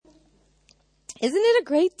Isn't it a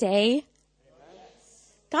great day?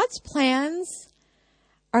 God's plans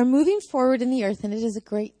are moving forward in the earth, and it is a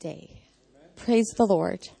great day. Praise the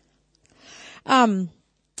Lord. I'm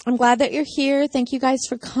glad that you're here. Thank you guys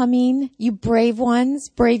for coming. You brave ones,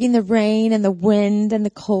 braving the rain and the wind and the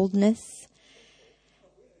coldness.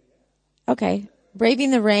 Okay, braving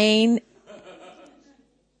the rain.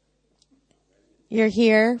 You're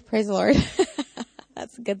here. Praise the Lord.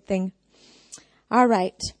 That's a good thing. All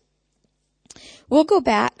right. We'll go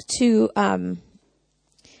back to,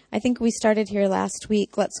 I think we started here last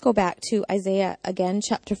week. Let's go back to Isaiah again,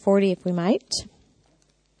 chapter 40, if we might.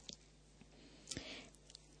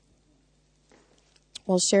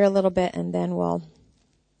 We'll share a little bit and then we'll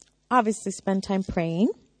obviously spend time praying.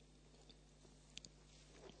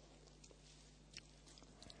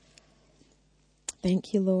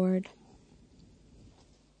 Thank you, Lord.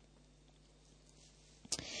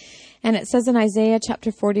 And it says in Isaiah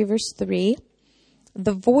chapter 40, verse 3,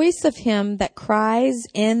 "The voice of him that cries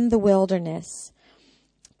in the wilderness,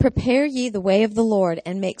 prepare ye the way of the Lord,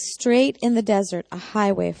 and make straight in the desert a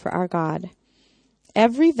highway for our God.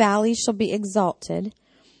 Every valley shall be exalted,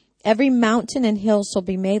 every mountain and hill shall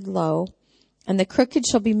be made low, and the crooked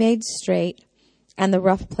shall be made straight, and the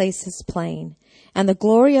rough places plain. And the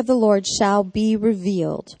glory of the Lord shall be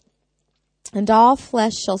revealed, and all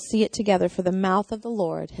flesh shall see it together, for the mouth of the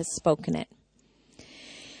Lord has spoken it."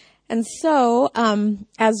 And so,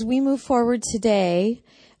 as we move forward today,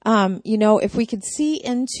 if we could see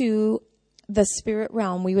into the spirit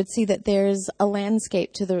realm, we would see that there's a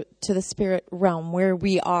landscape to the spirit realm where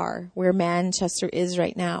we are, where Manchester is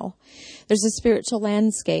right now. There's a spiritual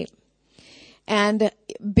landscape. And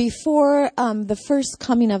before the first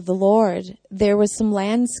coming of the Lord, there was some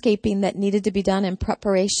landscaping that needed to be done in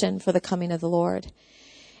preparation for the coming of the Lord.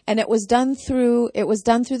 And it was done through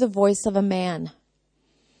the voice of a man.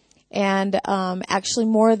 And actually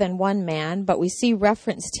more than one man, but we see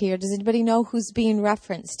referenced here. Does anybody know who's being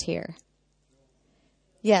referenced here?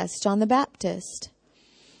 Yes, John the Baptist.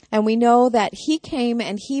 And we know that he came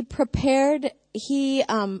and he prepared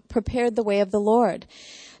the way of the Lord.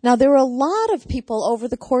 Now, there were a lot of people over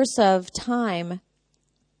the course of time,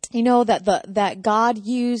 that God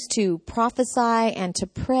used to prophesy and to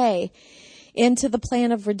pray into the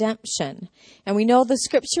plan of redemption. And we know the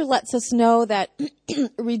scripture lets us know that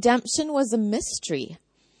redemption was a mystery.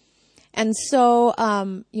 And so,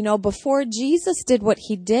 before Jesus did what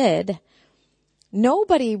he did,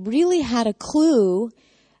 nobody really had a clue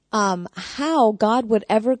how God would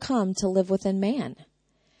ever come to live within man.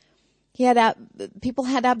 People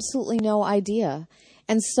had absolutely no idea.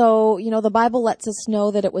 And so, the Bible lets us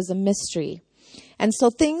know that it was a mystery. And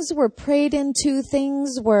so things were prayed into,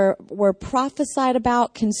 things were prophesied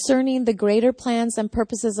about concerning the greater plans and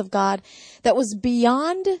purposes of God that was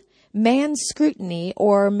beyond man's scrutiny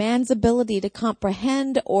or man's ability to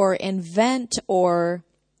comprehend or invent or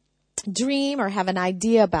dream or have an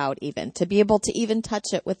idea about, even to be able to even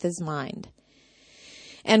touch it with his mind.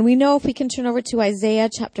 And we know, if we can turn over to Isaiah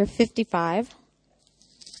chapter 55.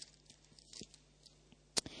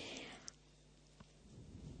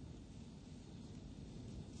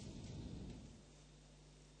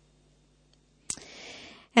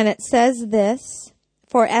 And it says this,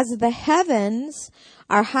 "For as the heavens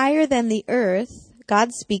are higher than the earth,"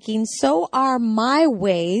 God speaking, "so are my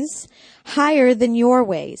ways higher than your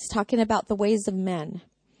ways," talking about the ways of men,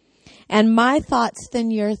 "and my thoughts than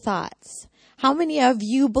your thoughts." How many of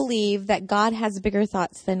you believe that God has bigger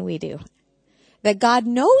thoughts than we do? That God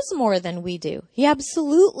knows more than we do? He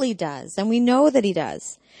absolutely does, and we know that he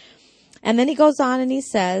does. And then he goes on and he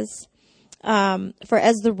says, "For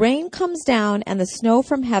as the rain comes down and the snow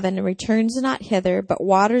from heaven and returns not hither, but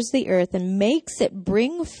waters the earth and makes it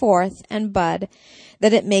bring forth and bud,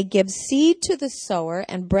 that it may give seed to the sower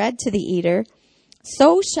and bread to the eater,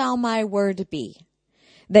 so shall my word be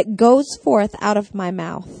that goes forth out of my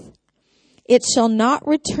mouth. It shall not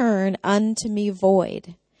return unto me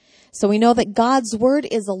void." So we know that God's word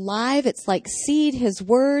is alive. It's like seed. His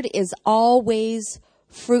word is always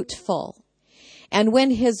fruitful. And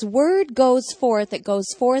when his word goes forth, it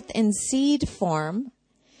goes forth in seed form,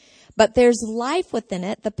 but there's life within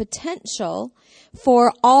it, the potential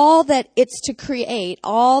for all that it's to create,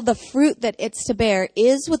 all the fruit that it's to bear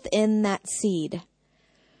is within that seed.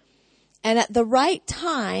 And at the right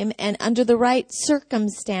time and under the right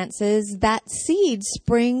circumstances, that seed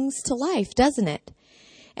springs to life, doesn't it?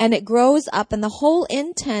 And it grows up, and the whole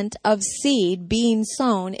intent of seed being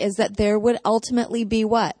sown is that there would ultimately be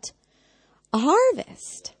what? A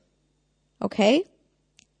harvest. Okay?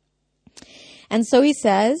 And so he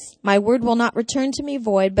says, my word will not return to me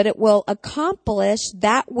void, but it will accomplish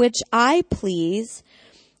that which I please,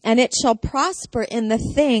 and it shall prosper in the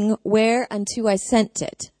thing whereunto I sent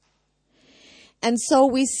it. And so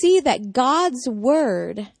we see that God's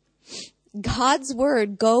word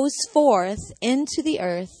goes forth into the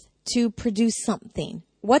earth to produce something.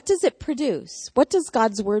 What does it produce? What does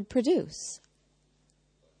God's word produce?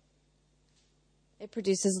 It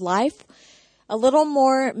produces life. A little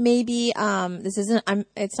more, maybe,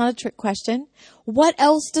 it's not a trick question. What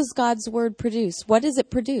else does God's word produce? What does it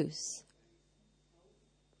produce?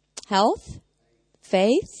 Health?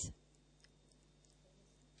 Faith?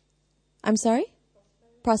 I'm sorry?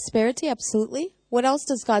 Prosperity, absolutely. What else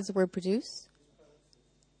does God's word produce?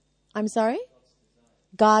 I'm sorry?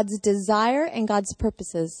 God's desire and God's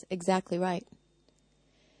purposes. Exactly right.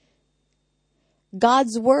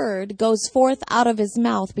 God's word goes forth out of his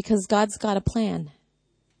mouth because God's got a plan.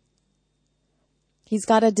 He's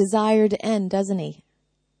got a desired end, doesn't he?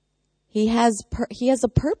 He has a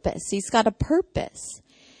purpose. He's got a purpose.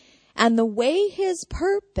 And the way his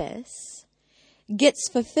purpose gets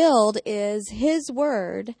fulfilled is his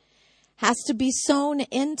word has to be sown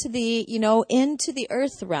into the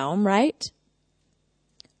earth realm, right?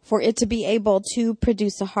 For it to be able to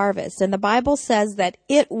produce a harvest. And the Bible says that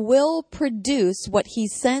it will produce what he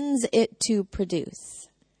sends it to produce.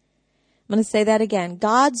 I'm going to say that again.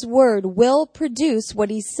 God's word will produce what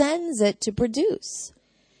he sends it to produce.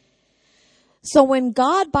 So when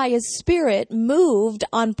God by his Spirit moved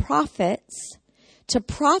on prophets to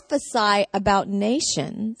prophesy about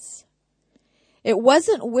nations, it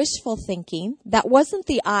wasn't wishful thinking. That wasn't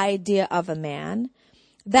the idea of a man.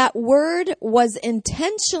 That word was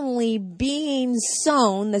intentionally being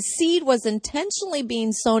sown. The seed was intentionally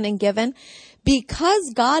being sown and given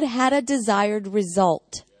because God had a desired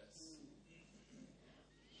result.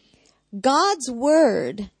 God's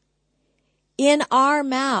word in our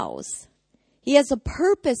mouths. He has a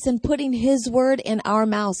purpose in putting his word in our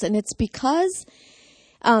mouths. And it's because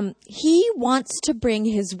he wants to bring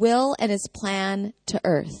his will and his plan to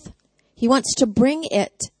earth. He wants to bring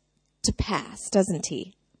it to pass, doesn't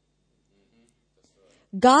he?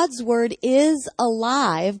 God's word is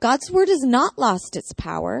alive. God's word has not lost its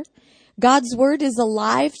power. God's word is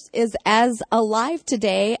alive, is as alive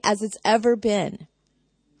today as it's ever been.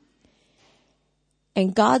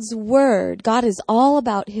 And God's word, God is all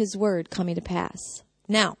about his word coming to pass.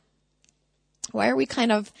 Now, why are we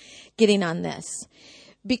kind of getting on this?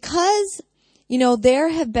 Because, there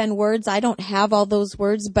have been words, I don't have all those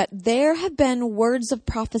words, but there have been words of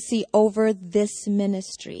prophecy over this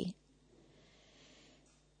ministry.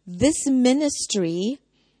 This ministry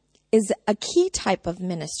is a key type of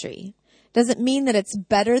ministry. Doesn't mean that it's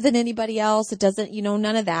better than anybody else. It doesn't,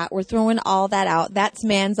 none of that. We're throwing all that out. That's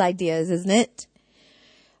man's ideas, isn't it?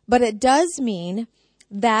 But it does mean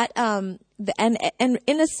that, and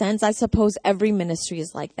in a sense, I suppose every ministry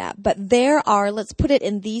is like that. But there are, let's put it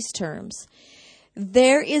in these terms.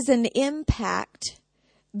 There is an impact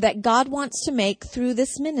that God wants to make through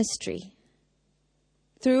this ministry.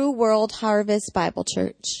 Through World Harvest Bible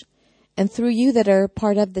Church. And through you that are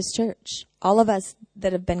part of this church. All of us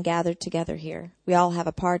that have been gathered together here. We all have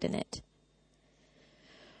a part in it.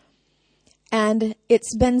 And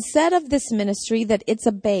it's been said of this ministry that it's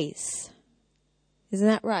a base. Isn't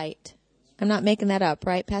that right? I'm not making that up,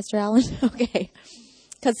 right, Pastor Allen? Okay.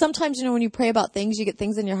 Because sometimes, when you pray about things, you get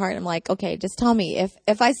things in your heart. And I'm like, okay, just tell me.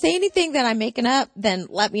 If I say anything that I'm making up, then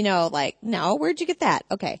let me know. Like, no, where'd you get that?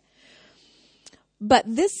 Okay. But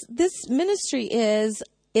this ministry is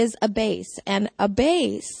a base. And a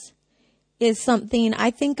base is something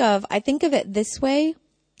I think of it this way.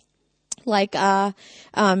 Like,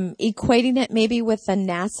 equating it maybe with the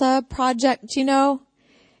NASA project,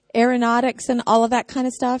 aeronautics and all of that kind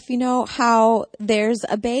of stuff, how there's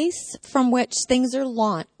a base from which things are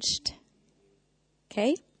launched.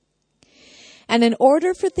 Okay? And in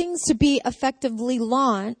order for things to be effectively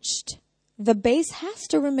launched, the base has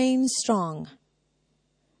to remain strong.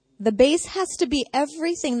 The base has to be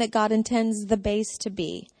everything that God intends the base to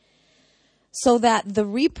be. So that the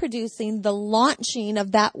reproducing, the launching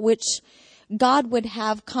of that which God would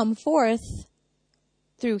have come forth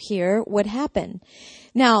through here would happen.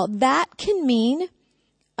 Now, that can mean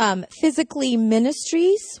physically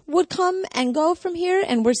ministries would come and go from here,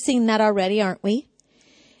 and we're seeing that already, aren't we?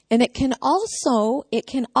 And it can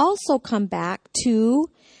also come back to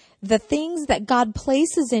the things that God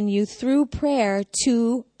places in you through prayer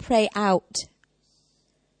to pray out.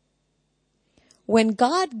 When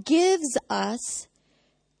God gives us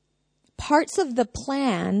parts of the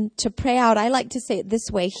plan to pray out, I like to say it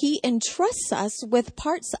this way, he entrusts us with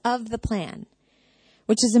parts of the plan.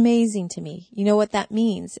 which is amazing to me. You know what that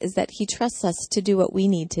means is that he trusts us to do what we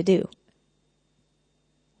need to do.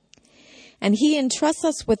 And he entrusts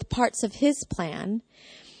us with parts of his plan.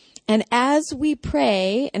 And as we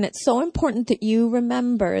pray, and it's so important that you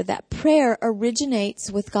remember that prayer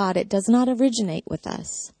originates with God. It does not originate with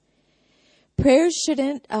us. Prayers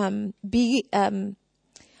shouldn't be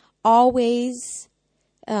always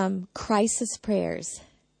crisis prayers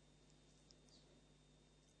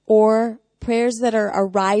or prayers that are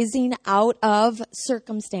arising out of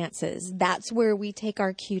circumstances. That's where we take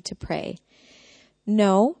our cue to pray.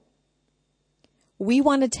 No. We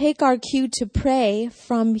want to take our cue to pray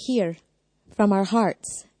from here, from our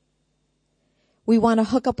hearts. We want to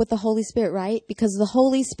hook up with the Holy Spirit, right? Because the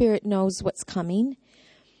Holy Spirit knows what's coming.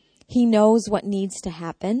 He knows what needs to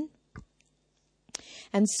happen.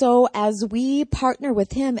 And so as we partner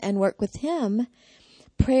with him and work with him,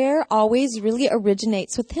 prayer always really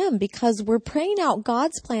originates with him because we're praying out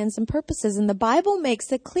God's plans and purposes. And the Bible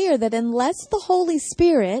makes it clear that unless the Holy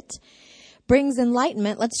Spirit brings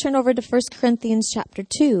enlightenment. Let's turn over to 1 Corinthians chapter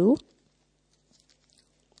 2.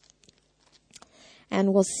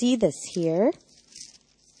 And we'll see this here.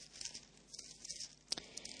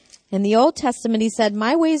 In the Old Testament, he said,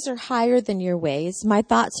 my ways are higher than your ways. My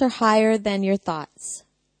thoughts are higher than your thoughts.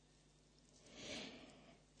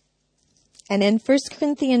 And in 1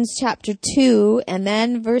 Corinthians chapter 2 and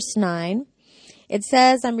then verse 9, it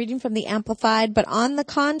says, I'm reading from the Amplified, but on the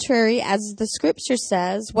contrary, as the scripture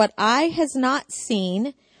says, what eye has not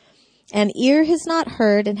seen, and ear has not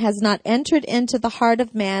heard, and has not entered into the heart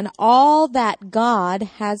of man, all that God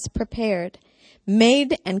has prepared,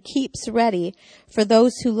 made and keeps ready for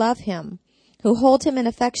those who love him, who hold him in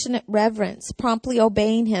affectionate reverence, promptly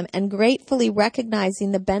obeying him, and gratefully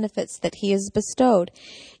recognizing the benefits that he has bestowed.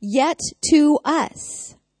 Yet to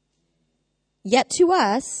us,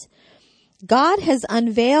 God has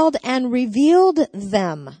unveiled and revealed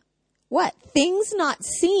them. What? Things not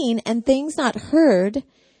seen and things not heard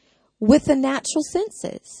with the natural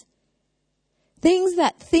senses. Things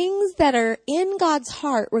that are in God's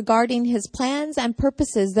heart regarding his plans and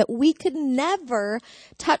purposes that we could never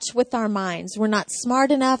touch with our minds. We're not smart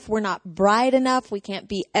enough. We're not bright enough. We can't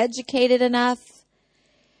be educated enough.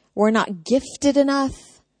 We're not gifted enough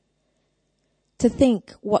to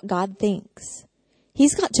think what God thinks.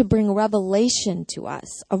 He's got to bring revelation to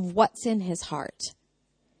us of what's in his heart.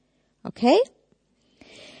 Okay?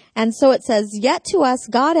 And so it says, yet to us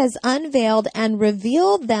God has unveiled and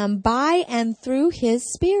revealed them by and through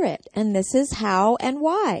his Spirit. And this is how and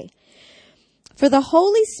why. For the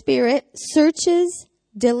Holy Spirit searches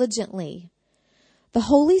diligently. The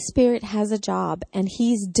Holy Spirit has a job, and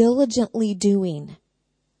he's diligently doing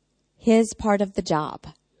his part of the job.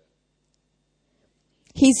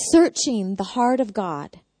 He's searching the heart of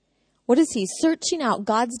God. What is he? Searching out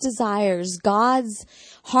God's desires, God's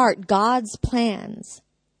heart, God's plans.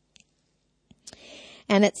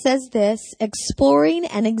 And it says this, exploring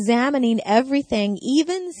and examining everything,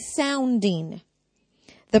 even sounding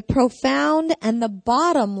the profound and the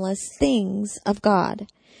bottomless things of God,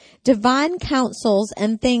 divine counsels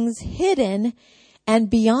and things hidden and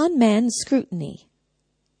beyond man's scrutiny.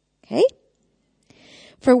 Okay?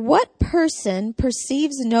 For what person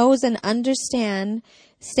perceives, knows, and understands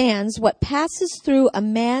what passes through a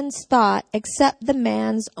man's thought except the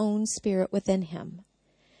man's own spirit within him?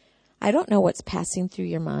 I don't know what's passing through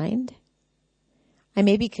your mind. I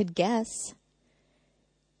maybe could guess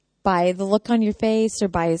by the look on your face or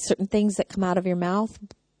by certain things that come out of your mouth.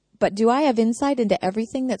 But do I have insight into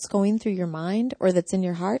everything that's going through your mind or that's in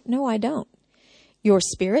your heart? No, I don't. Your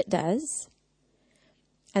spirit does.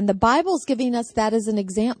 And the Bible's giving us that as an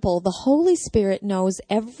example. The Holy Spirit knows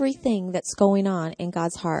everything that's going on in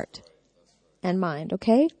God's heart and mind,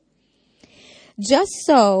 okay? Just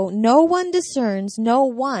so no one discerns, no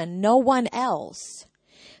one else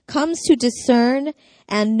comes to discern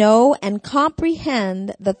and know and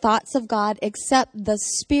comprehend the thoughts of God except the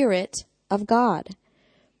Spirit of God.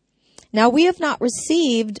 Now we have not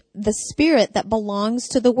received the Spirit that belongs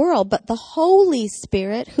to the world, but the Holy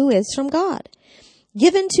Spirit who is from God,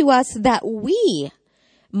 given to us that we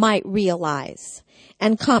might realize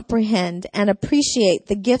and comprehend and appreciate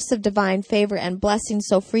the gifts of divine favor and blessing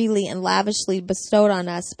so freely and lavishly bestowed on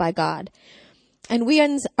us by God. And we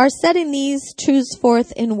are setting these truths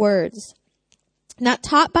forth in words, not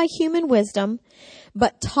taught by human wisdom,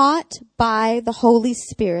 but taught by the Holy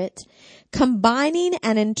Spirit, combining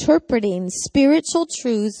and interpreting spiritual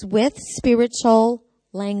truths with spiritual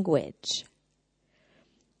language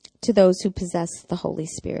to those who possess the Holy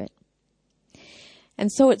Spirit.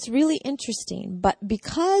 And so it's really interesting, but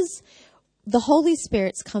because the Holy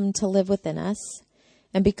Spirit's come to live within us,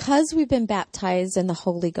 And because we've been baptized in the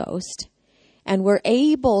Holy Ghost and we're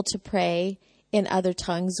able to pray in other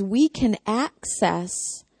tongues, we can access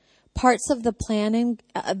parts of the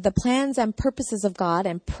plans and purposes of God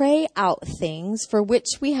and pray out things for which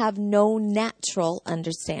we have no natural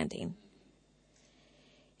understanding.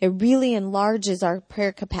 It really enlarges our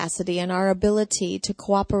prayer capacity and our ability to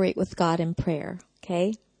cooperate with God in prayer,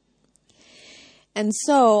 okay? And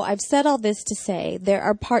so I've said all this to say there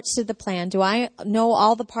are parts to the plan. Do I know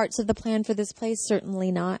all the parts of the plan for this place?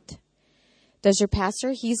 Certainly not. Does your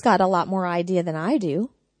pastor? He's got a lot more idea than I do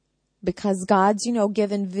because God's,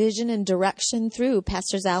 given vision and direction through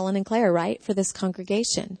Pastors Alan and Claire, right, for this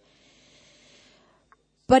congregation.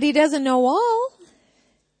 But he doesn't know all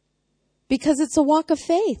because it's a walk of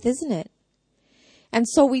faith, isn't it? And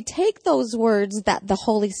so we take those words that the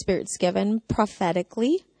Holy Spirit's given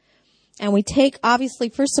prophetically, and we take, obviously,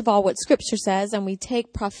 first of all, what Scripture says, and we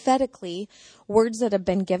take prophetically words that have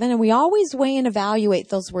been given, and we always weigh and evaluate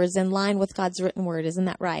those words in line with God's written word. Isn't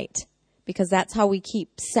that right? Because that's how we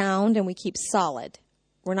keep sound and we keep solid.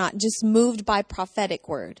 We're not just moved by prophetic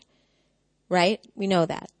word, right? We know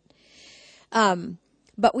that.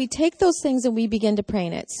 But we take those things and we begin to pray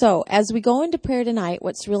in it. So as we go into prayer tonight,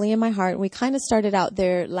 what's really in my heart, and we kind of started out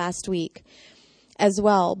there last week as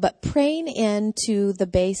well, but praying into the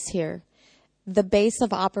base here, the base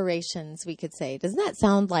of operations, we could say. Doesn't that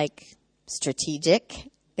sound like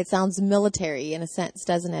strategic? It sounds military in a sense,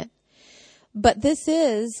 doesn't it? But this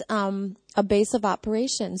is a base of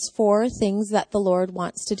operations for things that the Lord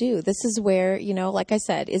wants to do. This is where, like I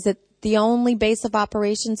said, is it the only base of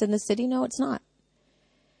operations in the city? No, it's not.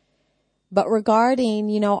 But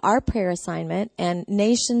regarding, our prayer assignment and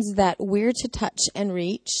nations that we're to touch and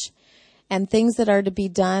reach, and things that are to be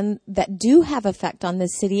done that do have effect on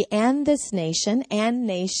this city and this nation and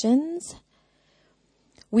nations,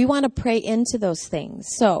 we want to pray into those things.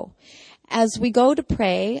 So as we go to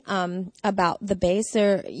pray about the base,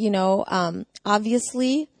 there,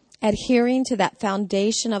 obviously adhering to that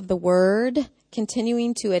foundation of the word,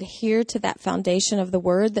 continuing to adhere to that foundation of the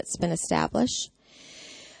word that's been established.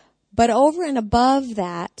 But over and above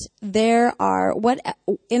that, there are, what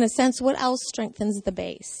else strengthens the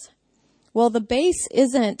base? Well, the base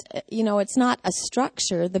isn't, it's not a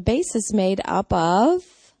structure. The base is made up of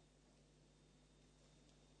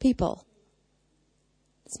people.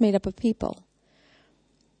 It's made up of people.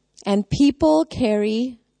 And people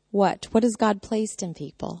carry what? What has God placed in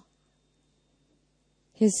people?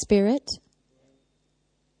 His Spirit,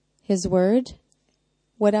 His Word.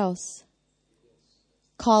 What else?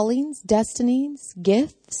 Callings, destinies,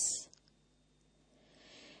 gifts.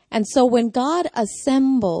 And so when God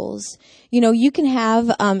assembles, you can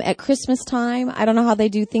have, at Christmas time, I don't know how they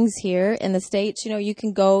do things here in the States, you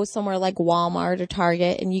can go somewhere like Walmart or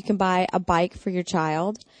Target and you can buy a bike for your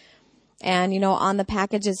child. And, on the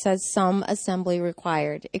package it says some assembly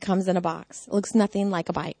required. It comes in a box. It looks nothing like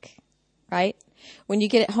a bike, right? When you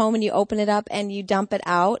get it home and you open it up and you dump it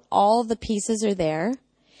out, all the pieces are there.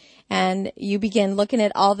 And you begin looking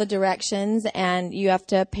at all the directions and you have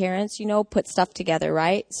to, parents, put stuff together,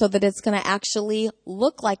 right? So that it's going to actually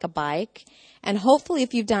look like a bike. And hopefully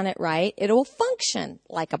if you've done it right, it will function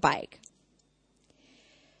like a bike.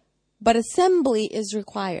 But assembly is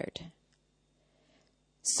required.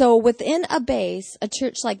 So within a base, a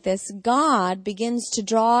church like this, God begins to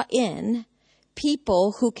draw in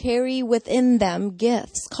people who carry within them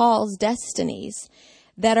gifts, calls, destinies,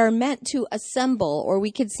 that are meant to assemble, or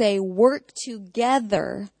we could say work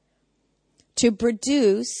together to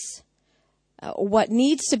produce what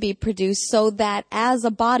needs to be produced so that as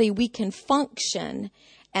a body we can function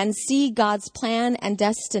and see God's plan and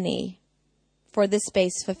destiny for this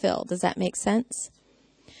space fulfilled. Does that make sense?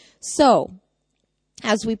 So,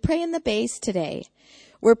 as we pray in the base today,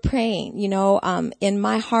 we're praying, in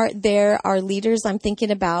my heart, there are leaders. I'm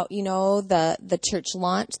thinking about, the church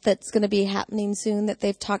launch that's going to be happening soon that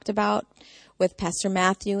they've talked about with Pastor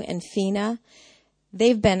Matthew and Fina.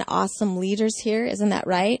 They've been awesome leaders here. Isn't that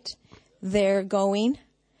right? They're going,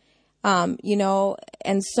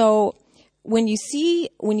 and so when you see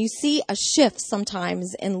a shift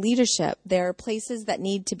sometimes in leadership, there are places that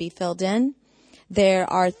need to be filled in. There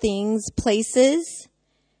are places,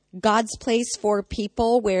 God's place for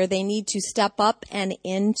people where they need to step up and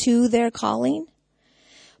into their calling.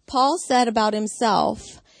 Paul said about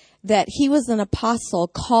himself that he was an apostle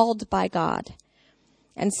called by God.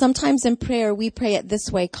 And sometimes in prayer, we pray it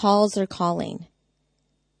this way, calls or calling.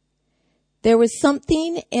 There was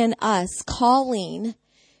something in us calling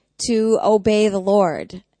to obey the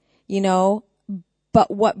Lord,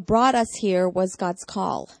 but what brought us here was God's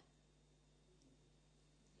call.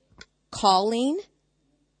 Calling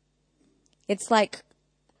It's like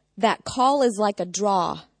that call is like a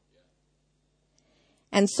draw.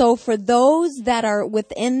 And so for those that are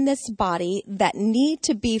within this body that need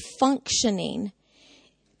to be functioning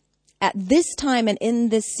at this time and in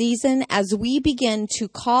this season, as we begin to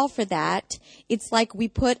call for that, it's like we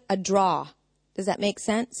put a draw. Does that make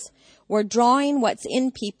sense? We're drawing what's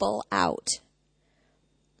in people out.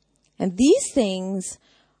 And these things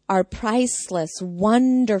are priceless,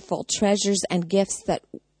 wonderful treasures and gifts that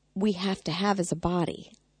we have to have as a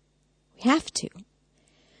body. We have to.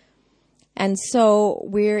 And so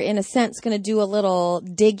we're, in a sense, going to do a little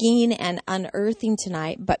digging and unearthing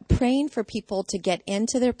tonight, but praying for people to get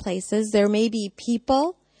into their places. There may be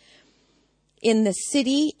people in the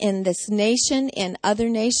city, in this nation, in other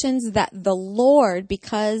nations, that the Lord,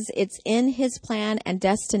 because it's in His plan and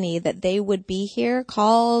destiny that they would be here.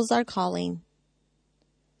 Calls are calling.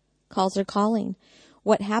 Calls are calling.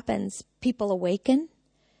 What happens? People awaken.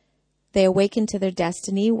 They awaken to their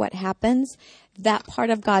destiny. What happens? That part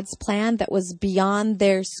of God's plan that was beyond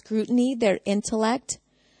their scrutiny, their intellect,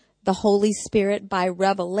 the Holy Spirit by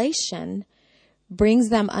revelation brings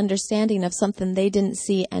them understanding of something they didn't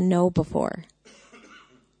see and know before.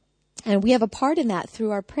 And we have a part in that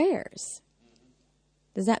through our prayers.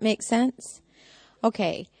 Does that make sense?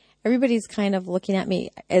 Okay. Everybody's kind of looking at me.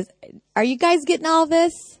 Are you guys getting all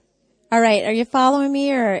this? All right. Are you following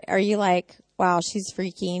me, or are you like, wow, she's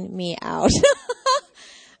freaking me out?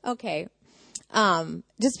 Okay.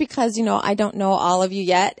 Just because, I don't know all of you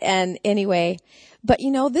yet. And anyway, but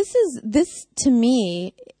this to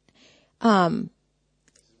me, I'm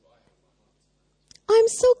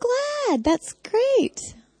so glad. That's great.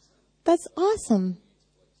 That's awesome.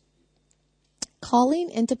 Calling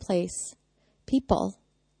into place people.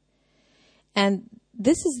 And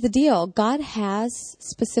this is the deal. God has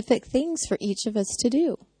specific things for each of us to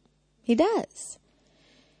do. He does.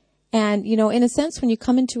 And, in a sense, when you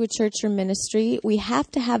come into a church or ministry, we have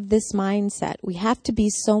to have this mindset. We have to be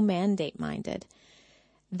so mandate-minded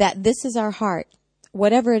that this is our heart.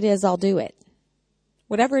 Whatever it is, I'll do it.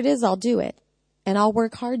 Whatever it is, I'll do it. And I'll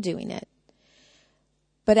work hard doing it.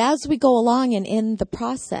 But as we go along and in the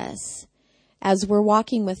process, as we're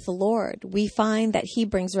walking with the Lord, we find that He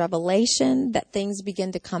brings revelation, that things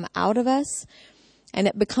begin to come out of us, and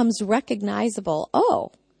it becomes recognizable.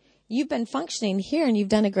 Oh, you've been functioning here and you've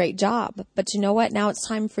done a great job. But you know what? Now it's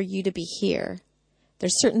time for you to be here.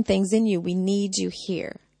 There's certain things in you. We need you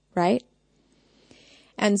here, right?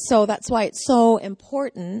 And so that's why it's so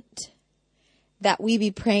important that we be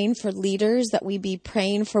praying for leaders, that we be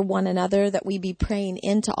praying for one another, that we be praying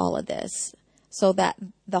into all of this so that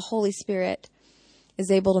the Holy Spirit is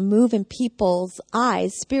able to move in people's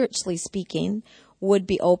eyes, spiritually speaking, would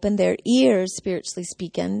be open. Their ears, spiritually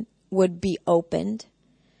speaking, would be opened,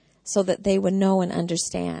 so that they would know and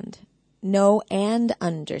understand. Know and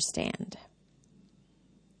understand.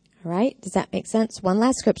 All right? Does that make sense? One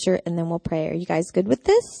last scripture, and then we'll pray. Are you guys good with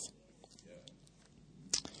this?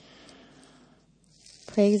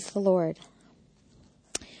 Praise the Lord.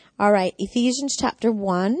 All right. Ephesians chapter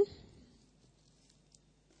 1.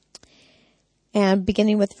 And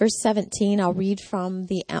beginning with verse 17, I'll read from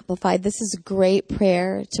the Amplified. This is a great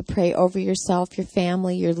prayer to pray over yourself, your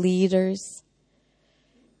family, your leaders.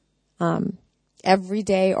 Every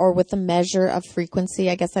day, or with a measure of frequency.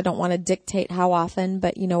 I guess I don't want to dictate how often,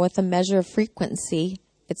 but with a measure of frequency,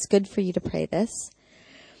 it's good for you to pray this.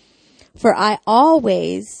 For I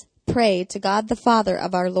always pray to God the Father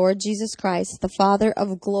of our Lord Jesus Christ, the Father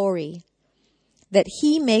of glory, that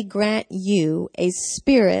He may grant you a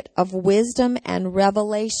spirit of wisdom and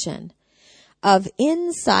revelation, of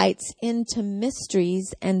insights into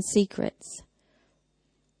mysteries and secrets.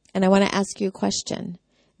 And I want to ask you a question.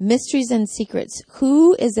 Mysteries and secrets.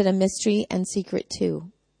 Who is it a mystery and secret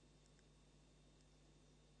to?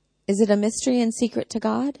 Is it a mystery and secret to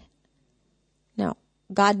God? No.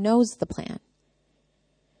 God knows the plan.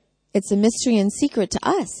 It's a mystery and secret to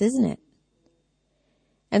us, isn't it?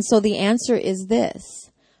 And so the answer is this.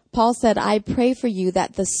 Paul said, I pray for you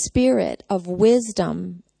that the spirit of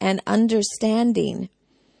wisdom and understanding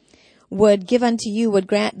would give unto you,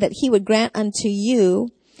 that He would grant unto you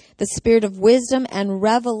the spirit of wisdom and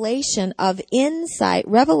revelation of insight.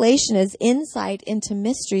 Revelation is insight into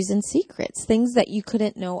mysteries and secrets, things that you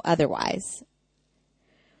couldn't know otherwise.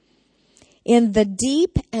 In the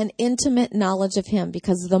deep and intimate knowledge of Him,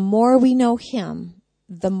 because the more we know Him,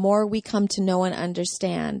 the more we come to know and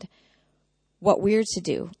understand what we're to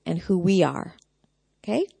do and who we are.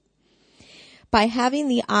 Okay? By having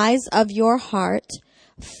the eyes of your heart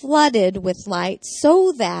flooded with light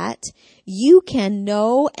so that you can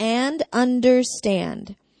know and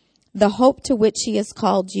understand the hope to which He has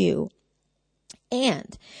called you,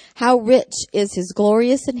 And how rich is his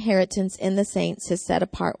glorious inheritance in the saints, his set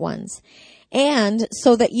apart ones. And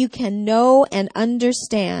so that you can know and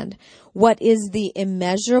understand what is the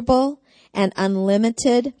immeasurable and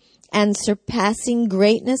unlimited and surpassing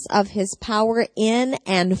greatness of his power in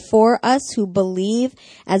and for us who believe,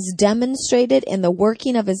 as demonstrated in the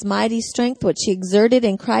working of his mighty strength, which he exerted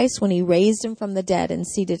in Christ when he raised him from the dead and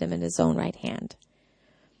seated him in his own right hand.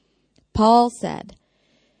 Paul said,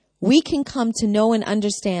 we can come to know and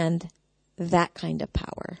understand that kind of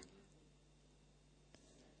power.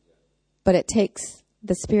 But it takes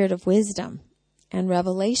the spirit of wisdom and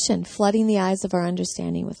revelation flooding the eyes of our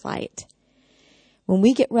understanding with light. When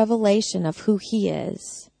we get revelation of who he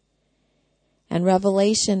is and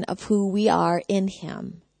revelation of who we are in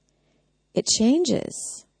him, it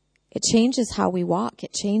changes. It changes how we walk.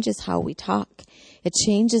 It changes how we talk. It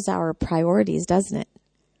changes our priorities, doesn't it?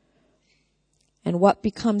 And what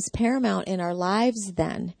becomes paramount in our lives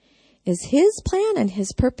then is his plan and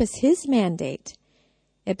his purpose, his mandate.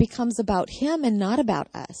 It becomes about him and not about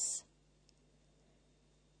us.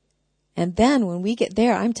 And then when we get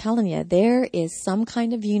there, I'm telling you, there is some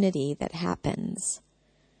kind of unity that happens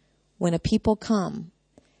when a people come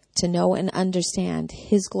to know and understand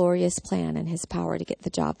his glorious plan and his power to get the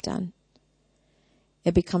job done.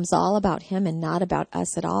 It becomes all about him and not about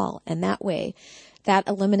us at all. And that way, that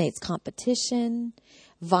eliminates competition,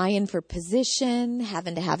 vying for position,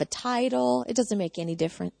 having to have a title. It doesn't make any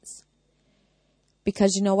difference.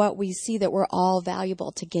 Because you know what? We see that we're all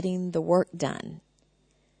valuable to getting the work done.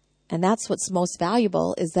 And that's what's most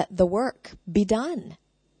valuable, is that the work be done.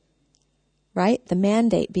 Right? The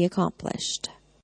mandate be accomplished.